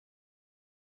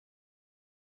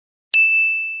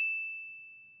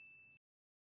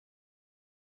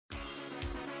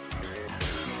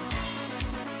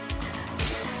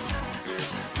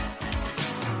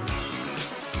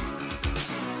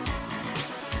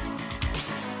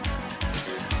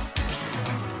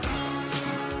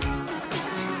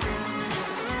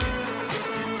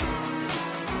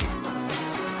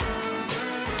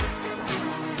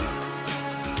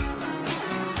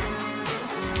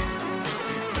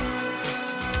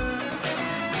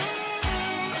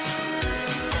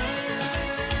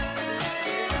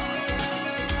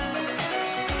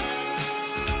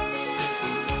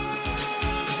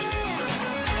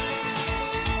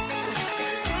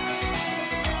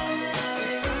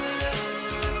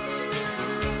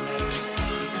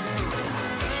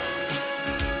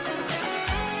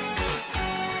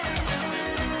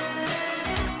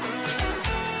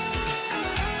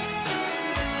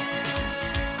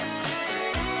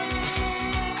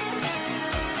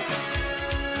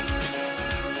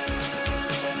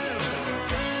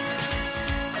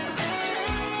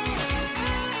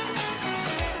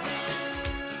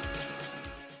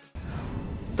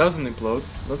doesn't implode.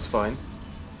 That's fine.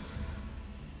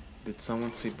 Did someone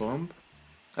say bomb?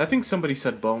 I think somebody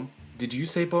said bomb. Did you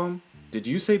say bomb? Did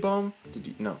you say bomb? Did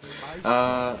you? No.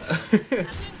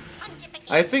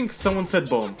 I think someone said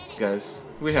bomb, guys.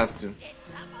 We have to.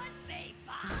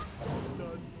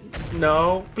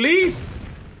 No, please!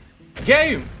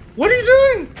 Game! What are you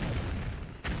doing?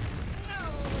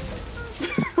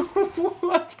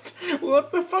 What?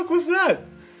 What the fuck was that?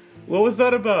 What was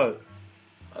that about?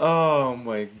 Oh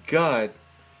my god.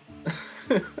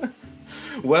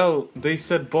 Well, they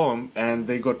said bomb and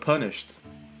they got punished.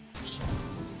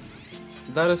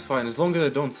 That is fine, as long as I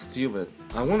don't steal it.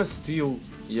 I want to steal...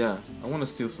 Yeah, I want to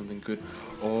steal something good.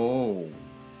 Oh.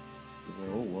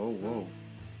 Whoa, whoa, whoa.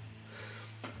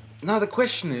 Now the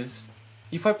question is,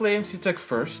 if I play MC Tech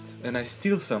first and I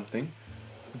steal something,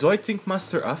 do I Think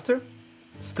Master after?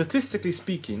 Statistically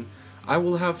speaking, I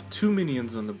will have 2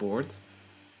 minions on the board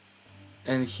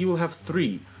and he will have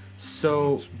 3.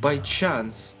 So by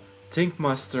chance, Think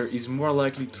Master is more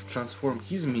likely to transform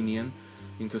his minion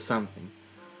into something.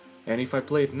 And if I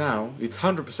play it now, it's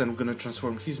 100% gonna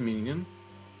transform his minion.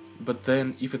 But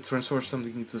then, if it transforms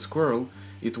something into a squirrel,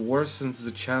 it worsens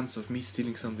the chance of me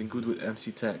stealing something good with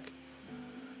MC Tech.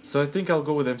 So I think I'll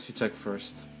go with MC Tech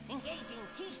first. Engaging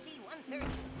TC-130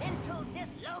 mental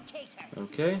dislocator.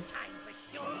 Okay.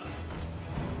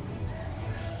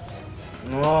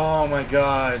 Oh my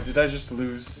god, did I just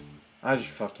lose? I just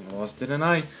fucking lost, didn't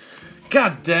I?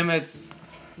 God damn it!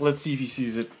 Let's see if he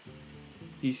sees it.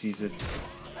 He sees it.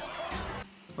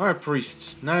 Alright,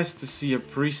 priest. Nice to see a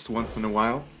priest once in a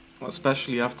while.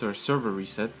 Especially after a server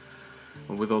reset.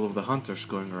 With all of the hunters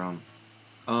going around.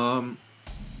 I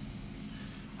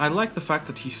like the fact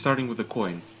that he's starting with a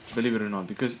coin. Believe it or not.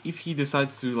 Because if he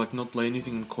decides to like not play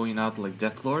anything and coin out like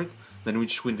Deathlord, then we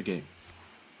just win the game.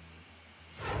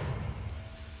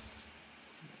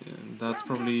 And that's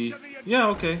probably... Yeah,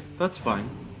 okay. That's fine.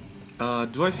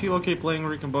 Do I feel okay playing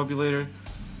Rick and Bobby later?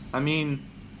 I mean...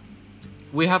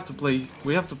 We have to play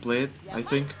it, I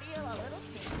think.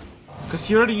 Because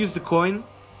he already used the coin,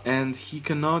 and he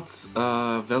cannot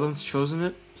Valence chosen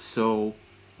it, so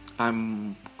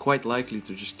I'm quite likely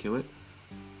to just kill it.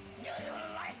 Do you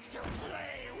like to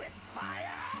play with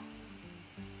fire?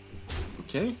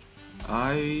 Okay.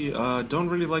 I don't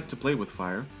really like to play with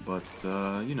fire, but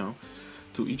you know,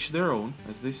 to each their own,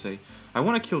 as they say. I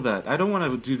want to kill that. I don't want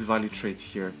to do the value trait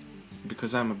here,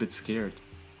 because I'm a bit scared.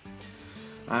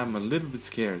 I'm a little bit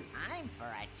scared. I'm for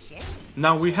a chicken.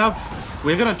 Now we're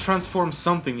gonna transform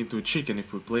something into a chicken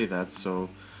if we play that, so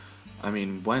I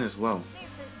mean, wine as well. This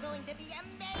is going to be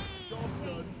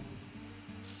amazing.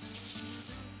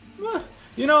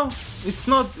 You know, it's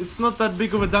not that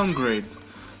big of a downgrade.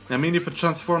 I mean, if it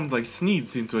transformed like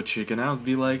Sneeds into a chicken, I would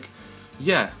be like,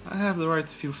 yeah, I have the right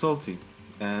to feel salty.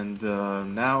 And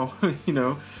now, you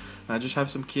know, I just have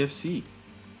some KFC.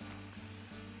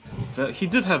 He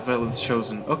did have Valence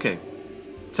chosen. Okay.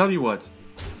 Tell you what.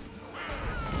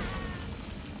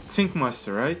 Think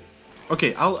Master, right?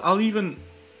 Okay, I'll even...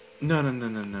 No.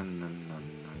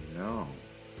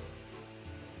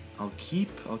 I'll keep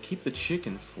the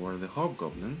chicken for the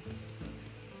Hobgoblin.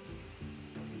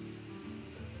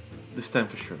 This time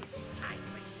for sure.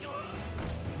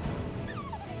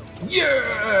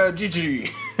 Yeah! GG!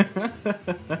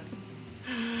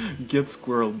 Get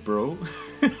squirreled, bro.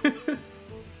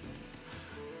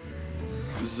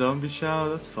 Zombie Chow,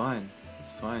 that's fine.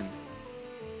 That's fine.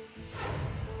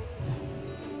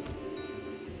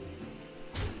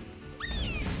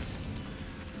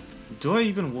 Do I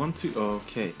even want to?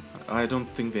 Okay, I don't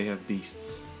think they have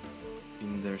beasts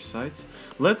in their sights.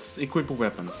 Let's equip a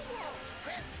weapon.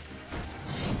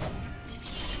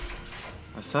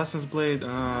 Assassin's Blade.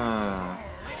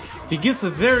 He gets a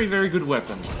very, very good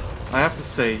weapon. I have to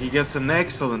say, he gets an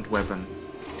excellent weapon.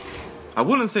 I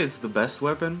wouldn't say it's the best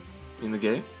weapon in the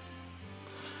game,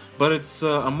 but it's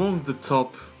among the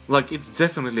top. Like, it's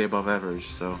definitely above average.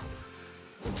 So,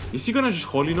 is he gonna just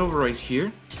Holy Nova right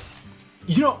here?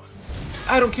 You know,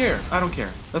 I don't care. I don't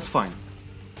care. That's fine.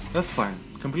 That's fine.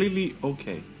 Completely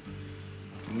okay.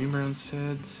 Mimran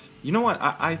said, you know what?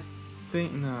 I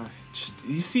think no. Just,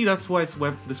 you see, that's why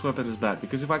this weapon is bad,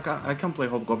 because if I can't play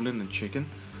Hobgoblin and Chicken.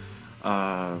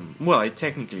 Well, I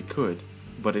technically could,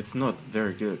 but it's not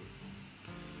very good.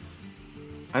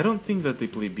 I don't think that they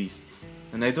play beasts,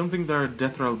 and I don't think there are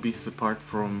Death Rattle beasts apart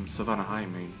from Savannah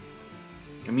Highmane.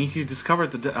 I mean, he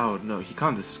discovered the oh no, he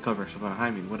can't discover Savannah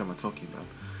Highmane. What am I talking about?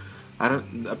 I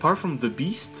don't. Apart from the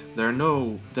beast, there are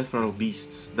no Death Rattle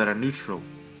beasts that are neutral,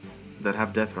 that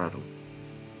have Death Rattle.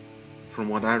 From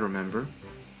what I remember.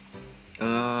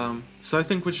 So I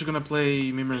think we're just gonna play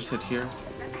Mimran's Head here.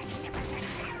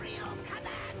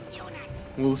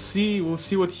 We'll see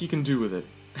what he can do with it.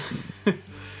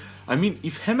 I mean,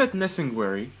 if Hemet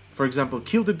Nessingwary, for example,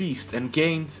 killed the beast and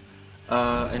gained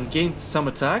some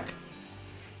attack,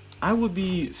 I would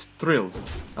be thrilled.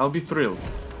 I'll be thrilled.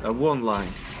 I won't lie.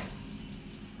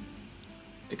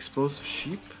 Explosive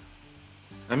sheep?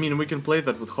 I mean, we can play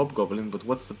that with Hobgoblin, but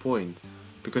what's the point?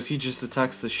 Because he just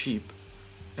attacks the sheep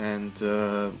and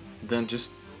then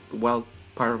just wild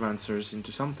pyromancers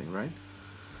into something, right?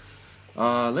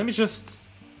 Let me just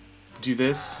do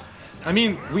this. I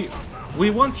mean, we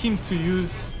want him to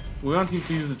use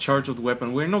the charged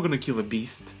weapon. We're not gonna kill a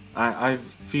beast. I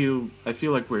feel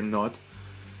like we're not,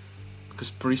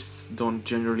 because priests don't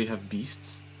generally have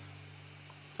beasts.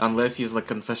 Unless he's like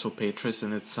Confessal Patris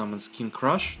and it summons King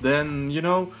Crush, then, you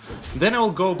know, then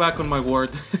I'll go back on my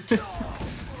word.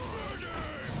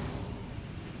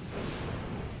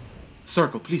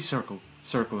 Circle, please circle.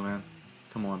 Circle, man.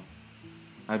 Come on.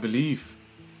 I believe.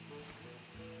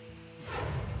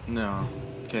 No.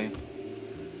 Okay.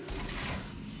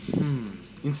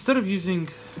 Instead of using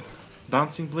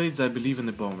bouncing blades, I believe in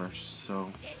the bombers,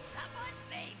 so...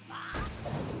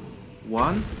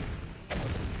 One.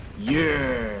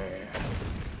 Yeah!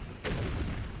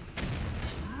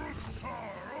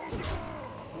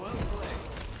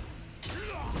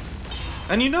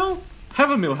 And you know,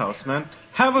 have a millhouse, man.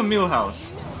 Have a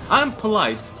millhouse. I'm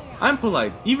polite. I'm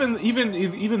polite. Even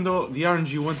though the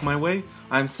RNG went my way,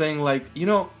 I'm saying, like, you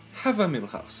know, have a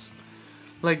millhouse.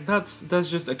 Like, that's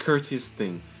just a courteous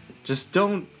thing. Just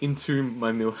don't entomb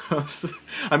my millhouse.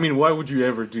 I mean, why would you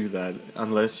ever do that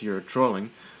unless you're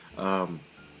trolling?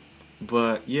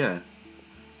 But yeah.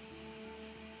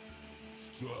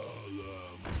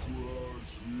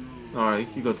 Alright,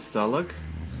 you got Stalag.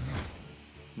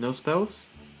 No spells?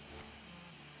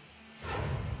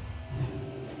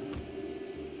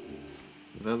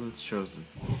 Valence chosen.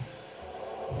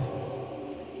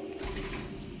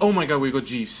 Oh my god, we got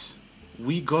Jeeves.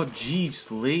 We got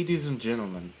Jeeves, ladies and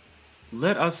gentlemen.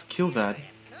 Let us kill that.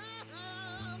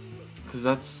 Because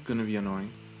that's gonna be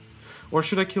annoying. Or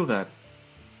should I kill that?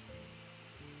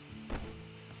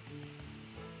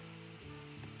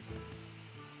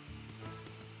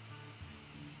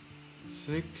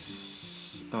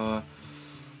 Six.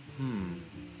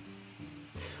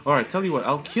 Alright, tell you what,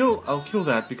 I'll kill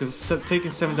that because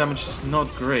taking 7 damage is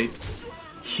not great.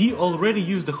 He already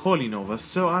used the Holy Nova,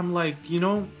 so I'm like, you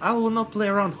know, I will not play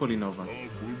around Holy Nova.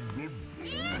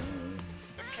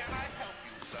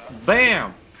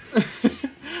 BAM!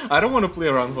 I don't want to play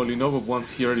around Holy Nova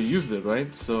once he already used it,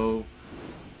 right? So...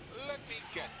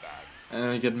 And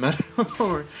I get mad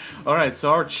over. Alright,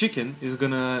 so our chicken is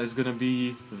gonna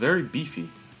be very beefy.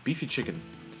 Beefy chicken.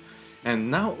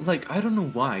 And now, like, I don't know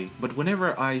why, but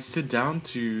whenever I sit down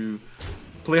to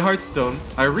play Hearthstone,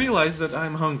 I realize that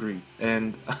I'm hungry.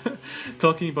 And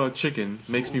talking about chicken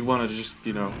makes me want to just,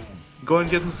 you know, go and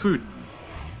get some food.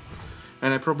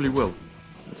 And I probably will,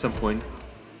 at some point.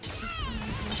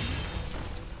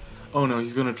 Oh no,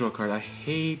 he's gonna draw a card. I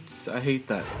hate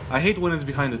that. I hate when it's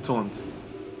behind a taunt.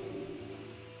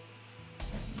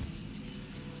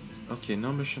 Okay,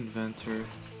 Gnomish Inventor.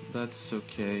 That's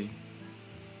okay.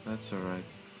 That's alright.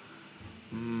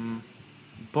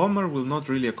 Bomber will not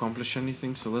really accomplish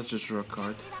anything, so let's just draw a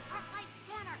card.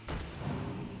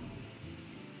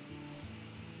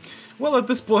 Well, at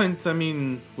this point, I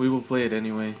mean, we will play it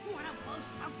anyway.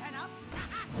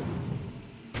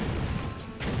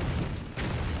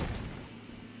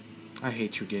 I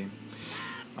hate you, game.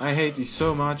 I hate you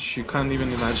so much, you can't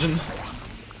even imagine.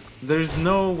 There's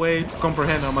no way to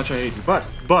comprehend how much I hate you.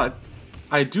 But,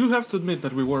 I do have to admit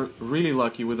that we were really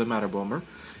lucky with the Matter Bomber.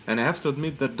 And I have to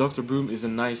admit that Dr. Boom is a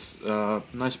nice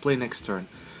play next turn.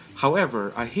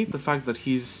 However, I hate the fact that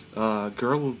his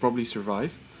girl will probably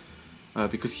survive.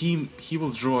 Because he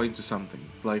will draw into something.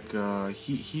 Like,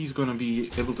 he's gonna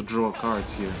be able to draw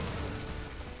cards here.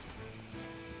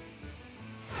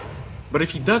 But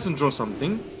if he doesn't draw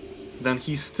something, then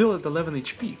he's still at 11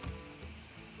 HP.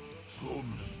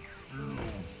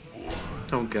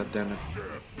 Oh, god damn it.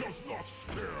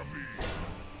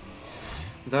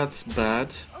 That's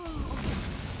bad.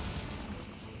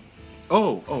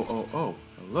 Oh,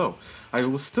 hello. I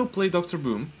will still play Dr.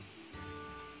 Boom.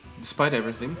 Despite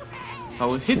everything. I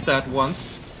will hit that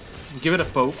once, give it a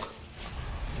poke,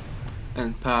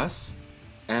 and pass.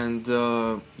 And,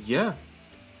 yeah.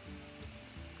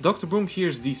 Dr. Boom here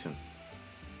is decent.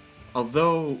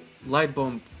 Although, Light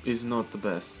Bomb is not the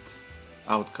best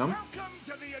outcome.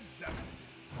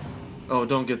 Oh,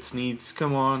 don't get Sneeds.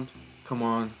 Come on. Come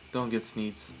on. Don't get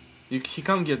Sneeds. He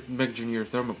can't get Mech Junior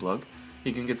Thermoplug.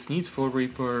 He can get Sneeds, Ford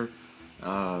Reaper.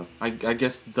 I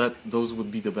guess that those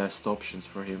would be the best options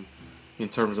for him. in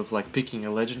terms of like picking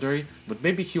a legendary, but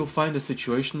maybe he'll find a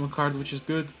situational card which is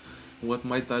good. What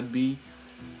might that be?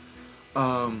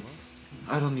 I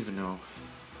don't even know.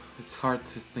 It's hard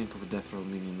to think of a death roll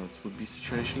minion that would be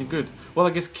situationally good. Well,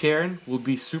 I guess Cairn will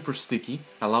be super sticky,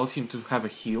 allows him to have a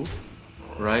heal,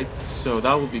 right? So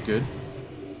that will be good.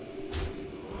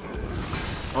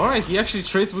 Alright, he actually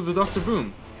trades with the Dr.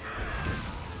 Boom.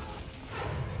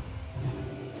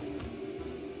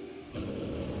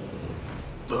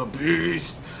 The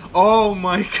Beast! Oh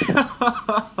my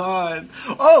god!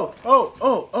 Oh!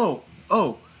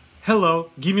 Hello,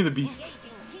 give me the Beast.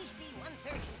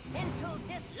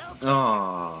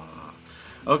 Ah,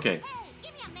 okay.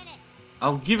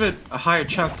 I'll give it a higher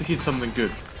chance to hit something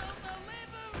good.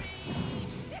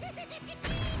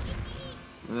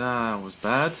 That was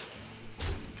bad.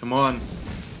 Come on.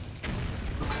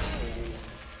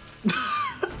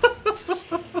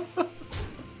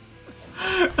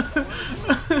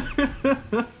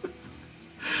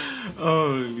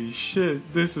 Holy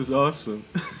shit, this is awesome.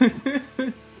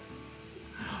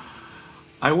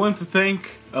 I want to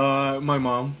thank my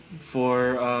mom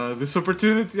for this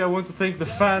opportunity. I want to thank the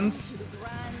fans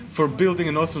for building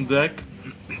an awesome deck.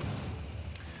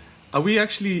 Are we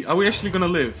actually gonna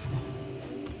live?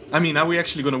 I mean, are we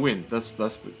actually gonna win? That's the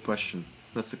question.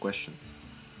 That's the question.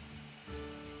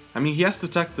 I mean, he has to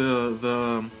attack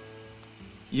the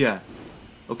yeah.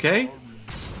 Okay.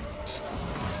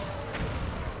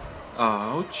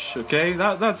 Ouch. Okay,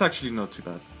 that's actually not too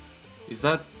bad. Is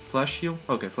that flash heal?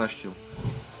 Okay, flash heal.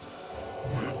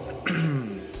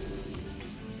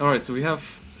 Alright, so we have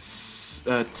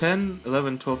 10,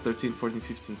 11, 12, 13, 14,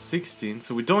 15, 16.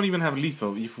 So we don't even have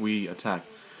lethal if we attack.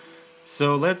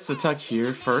 So let's attack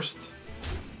here first.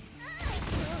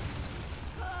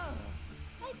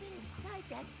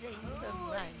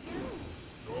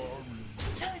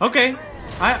 Okay,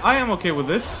 I am okay with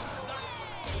this.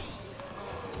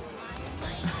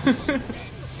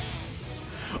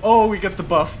 Oh, we get the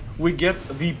buff. We get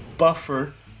the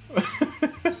buffer.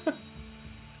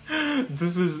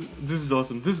 This is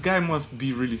awesome. This guy must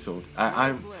be really sold.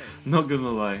 I'm not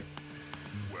gonna lie.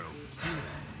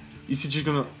 Is he just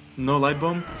gonna... No light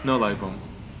bomb? No light bomb.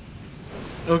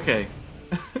 Okay.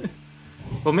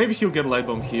 Well, maybe he'll get a light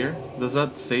bomb here. Does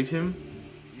that save him?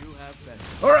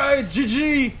 Alright,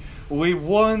 GG! We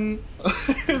won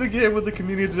the game with the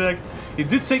community deck. It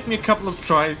did take me a couple of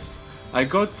tries. I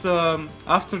got,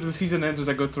 after the season ended,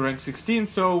 I got to rank 16,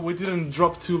 so we didn't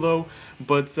drop too low,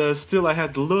 but still I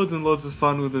had loads and loads of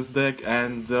fun with this deck,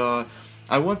 and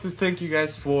I want to thank you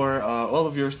guys for all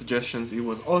of your suggestions. It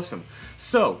was awesome.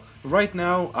 So, right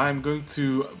now I'm going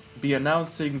to be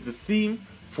announcing the theme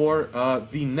for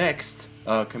the next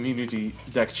community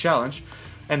deck challenge,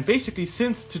 and basically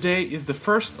since today is the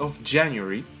 1st of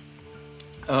January,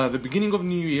 the beginning of the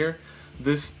new year,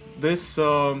 this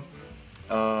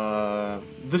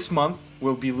month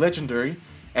will be legendary,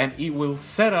 and it will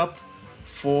set up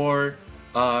for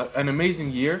an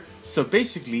amazing year. So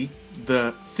basically,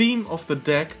 the theme of the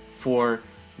deck for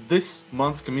this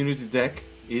month's community deck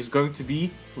is going to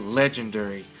be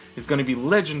legendary. It's going to be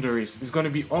legendaries. It's going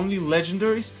to be only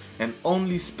legendaries and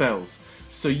only spells.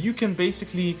 So you can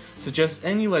basically suggest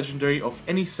any legendary of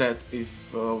any set,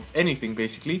 if of anything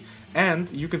basically,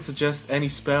 and you can suggest any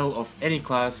spell of any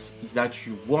class that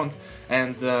you want.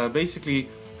 And basically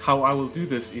how I will do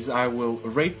this is I will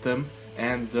rate them,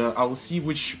 and I will see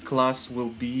which class will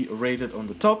be rated on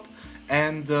the top,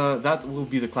 and that will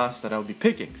be the class that I'll be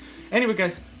picking. Anyway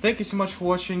guys, thank you so much for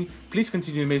watching. Please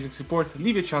continue amazing support.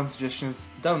 Leave your channel suggestions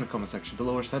down in the comment section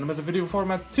below, or send them as a video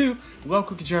format to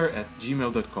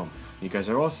wowcookiejar@gmail.com. You guys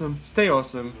are awesome. Stay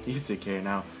awesome. You take care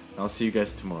now. I'll see you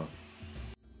guys tomorrow.